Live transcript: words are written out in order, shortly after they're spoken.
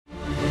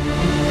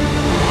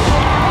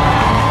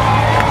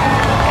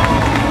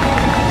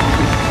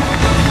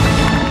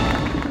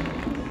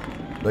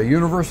The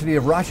University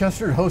of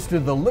Rochester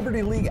hosted the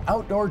Liberty League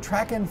Outdoor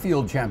Track and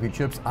Field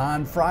Championships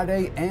on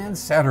Friday and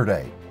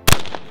Saturday.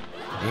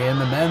 In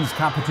the men's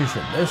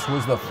competition, this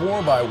was the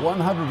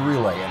 4x100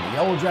 relay, and the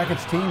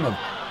Yellowjackets team of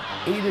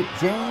Edith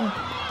Jane,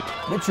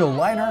 Mitchell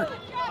Leinart,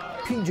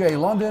 PJ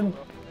London,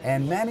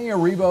 and Manny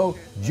Aribo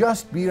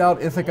just beat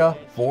out Ithaca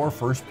for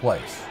first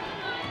place.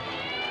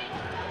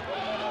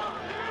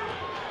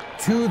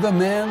 To the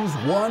men's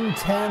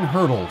 110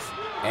 hurdles,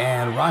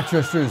 and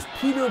Rochester's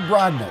Peter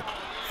Brodnick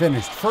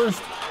finished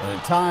first at a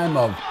time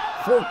of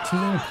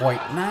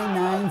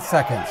 14.99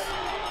 seconds.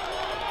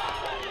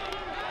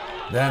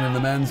 Then in the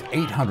men's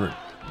 800,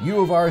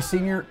 U of R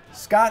senior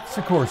Scott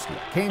Sikorsky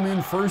came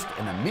in first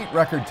in a meet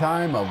record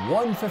time of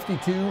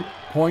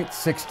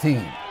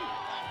 152.16.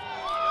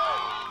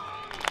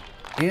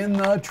 In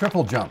the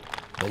triple jump,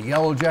 the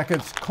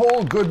Yellowjackets'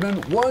 Cole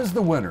Goodman was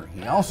the winner.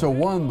 He also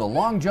won the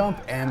long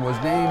jump and was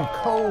named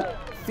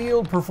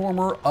co-field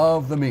performer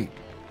of the meet.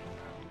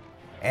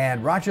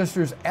 And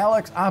Rochester's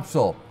Alex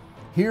Opsel,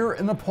 here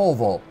in the pole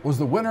vault, was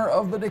the winner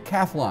of the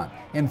decathlon.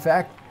 In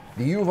fact,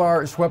 the U of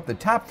R swept the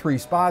top 3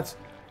 spots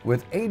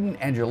with Aiden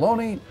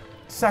Angeloni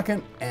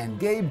second and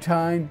Gabe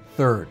Tyne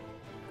third.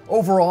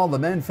 Overall, the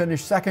men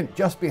finished second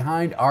just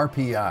behind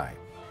RPI.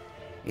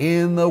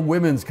 In the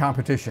women's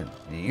competition,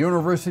 the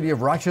University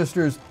of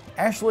Rochester's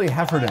Ashley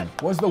Heffernan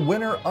was the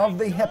winner of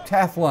the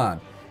heptathlon.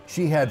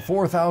 She had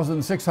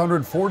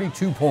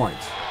 4,642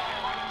 points.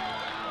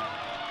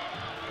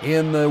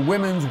 In the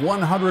women's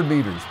 100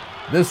 meters,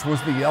 this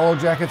was the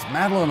Yellowjackets'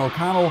 Madeline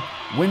O'Connell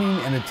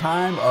winning in a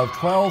time of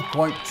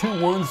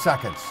 12.21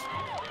 seconds.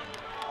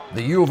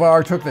 The U of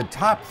R took the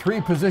top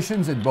 3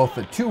 positions in both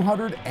the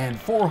 200 and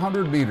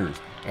 400 meters,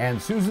 and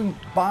Susan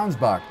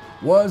Bansbach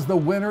was the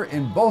winner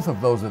in both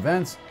of those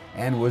events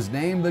and was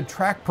named the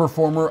track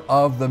performer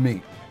of the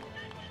meet.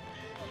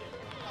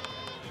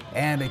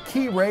 And a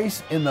key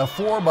race in the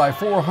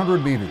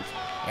 4x400 meters,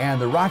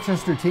 and the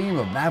Rochester team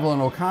of Madeline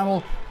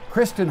O'Connell,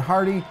 Kristen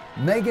Hardy,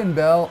 Megan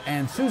Bell,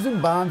 and Susan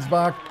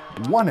Bansbach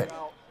won it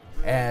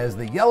as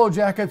the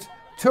Yellowjackets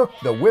took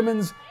the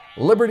Women's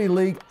Liberty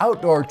League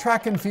Outdoor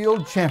Track and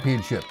Field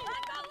Championship.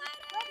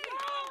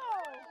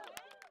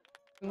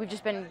 We've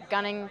just been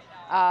gunning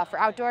for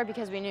outdoor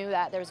because we knew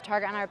that there was a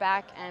target on our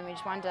back, and we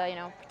just wanted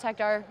to, protect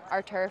our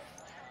turf,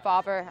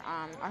 Fauver,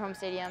 our home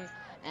stadium,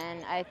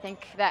 and I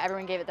think that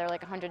everyone gave it their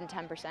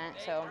 110%.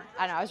 So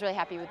I don't know, I was really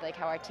happy with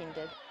how our team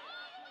did.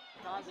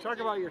 Talk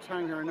about your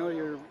time here. I know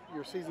your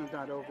season's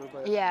not over,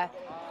 but yeah.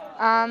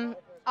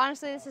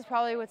 Honestly, this is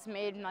probably what's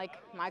made my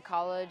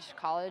college.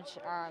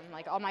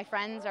 All my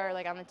friends are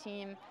on the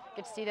team.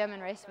 Get to see them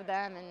and race with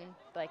them and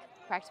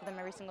practice with them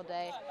every single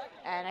day.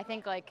 And I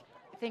think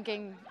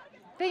thinking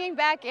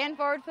back and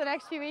forward for the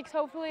next few weeks,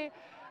 hopefully,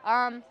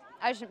 I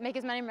should make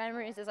as many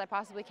memories as I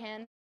possibly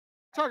can.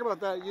 Talk about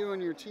that. You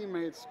and your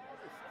teammates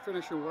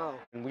finishing well.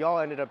 We all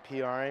ended up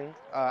PRing.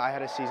 I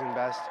had a season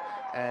best,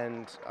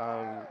 and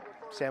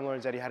Sam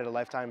Lorenzetti had a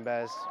lifetime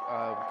best.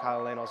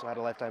 Kyle Lane also had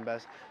a lifetime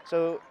best.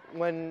 So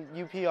when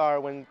you PR,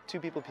 when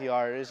 2 people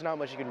PR, there's not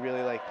much you can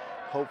really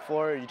hope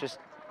for. You just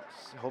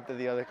hope that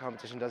the other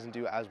competition doesn't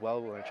do as well,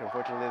 which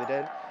unfortunately they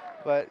did.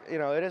 But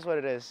it is what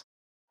it is.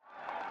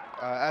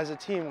 As a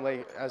team,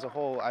 as a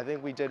whole, I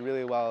think we did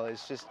really well.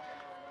 It's just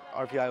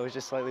RPI was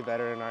just slightly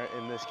better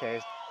in this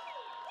case.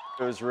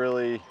 It was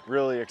really,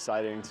 really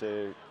exciting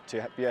to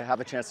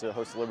have a chance to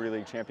host the Liberty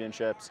League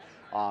Championships,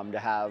 to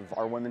have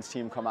our women's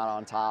team come out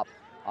on top.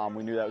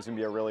 We knew that was going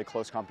to be a really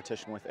close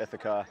competition with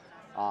Ithaca.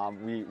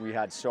 We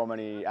had so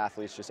many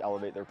athletes just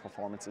elevate their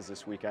performances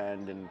this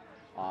weekend, and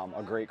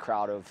a great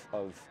crowd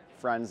of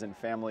friends and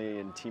family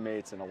and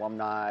teammates and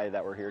alumni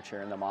that were here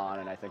cheering them on,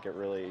 and I think it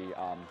really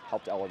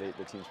helped elevate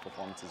the team's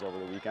performances over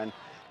the weekend.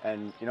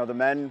 And the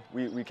men,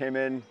 we came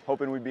in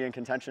hoping we'd be in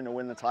contention to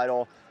win the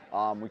title.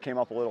 We came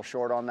up a little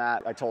short on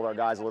that. I told our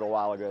guys a little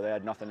while ago they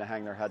had nothing to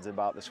hang their heads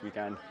about this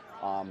weekend.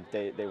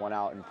 They went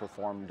out and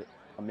performed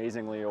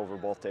amazingly over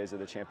both days of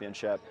the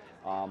championship.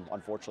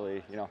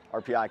 Unfortunately,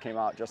 RPI came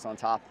out just on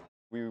top.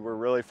 We were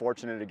really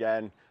fortunate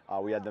again.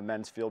 We had the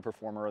men's field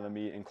performer of the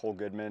meet in Cole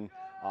Goodman.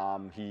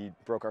 He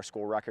broke our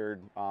school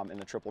record in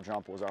the triple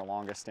jump. It was our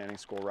longest standing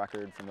school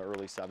record from the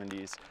early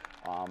 70s.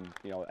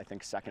 I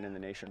think second in the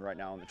nation right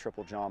now in the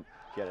triple jump.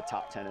 He had a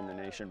top 10 in the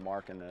nation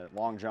mark in the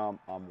long jump.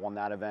 Won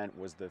that event,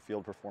 was the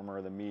field performer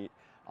of the meet.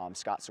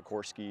 Scott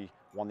Sikorsky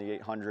won the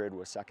 800,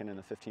 was second in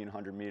the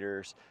 1500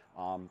 meters.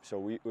 So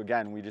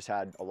we just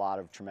had a lot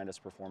of tremendous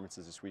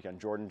performances this weekend.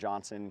 Jordan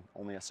Johnson,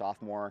 only a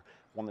sophomore,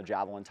 won the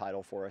javelin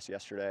title for us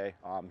yesterday.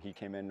 He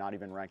came in not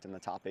even ranked in the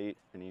top 8,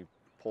 and he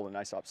pulled a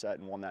nice upset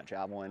and won that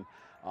javelin.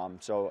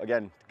 So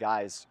again, the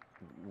guys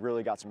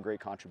really got some great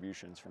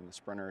contributions from the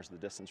sprinters, the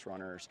distance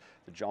runners,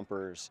 the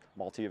jumpers,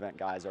 multi-event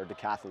guys, our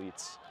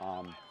decathletes.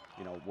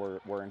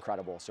 Were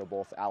incredible. So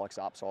both Alex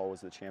Opsal was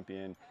the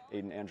champion,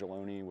 Aiden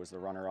Angeloni was the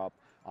runner-up.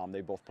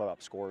 They both put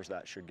up scores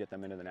that should get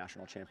them into the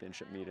national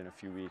championship meet in a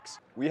few weeks.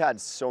 We had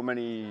so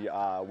many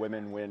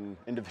women win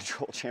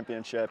individual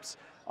championships.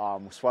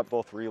 Swept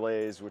both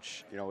relays,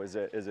 which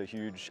is a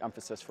huge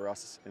emphasis for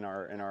us in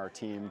our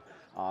team,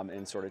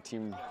 in sort of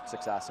team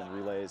success and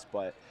relays.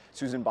 But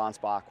Susan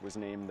Bansbach was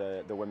named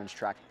the women's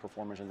track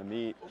performers in the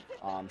meet.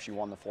 She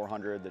won the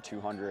 400, the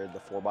 200, the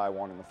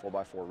 4x1, and the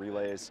 4x4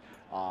 relays.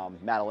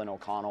 Madeline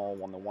O'Connell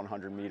won the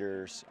 100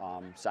 meters,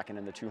 second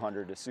in the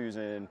 200 to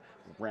Susan,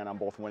 ran on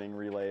both winning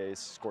relays,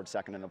 scored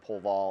second in the pole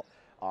vault.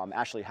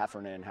 Ashley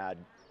Heffernan had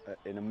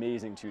an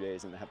amazing 2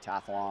 days in the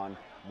heptathlon,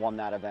 won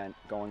that event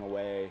going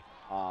away,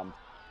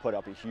 put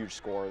up a huge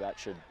score that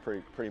should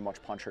pretty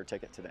much punch her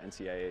ticket to the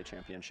NCAA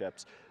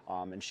championships.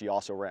 And she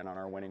also ran on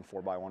our winning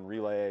 4x1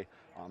 relay,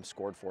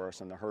 scored for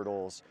us in the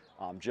hurdles.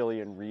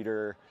 Jillian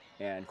Reeder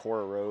and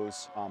Cora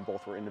Rose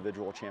both were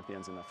individual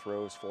champions in the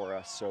throws for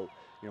us. So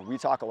we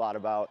talk a lot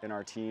about in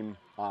our team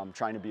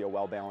trying to be a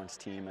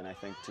well-balanced team, and I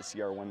think to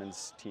see our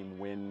women's team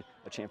win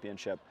a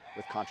championship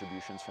with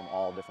contributions from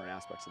all different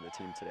aspects of the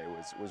team today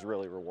was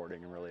really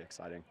rewarding and really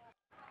exciting.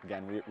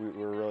 Again, we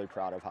were really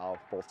proud of how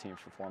both teams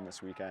performed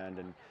this weekend,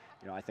 and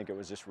I think it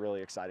was just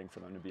really exciting for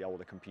them to be able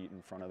to compete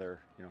in front of their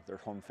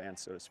home fans,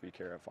 so to speak,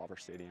 here at Fauver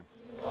Stadium.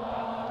 You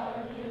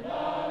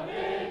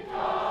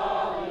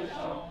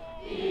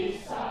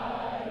are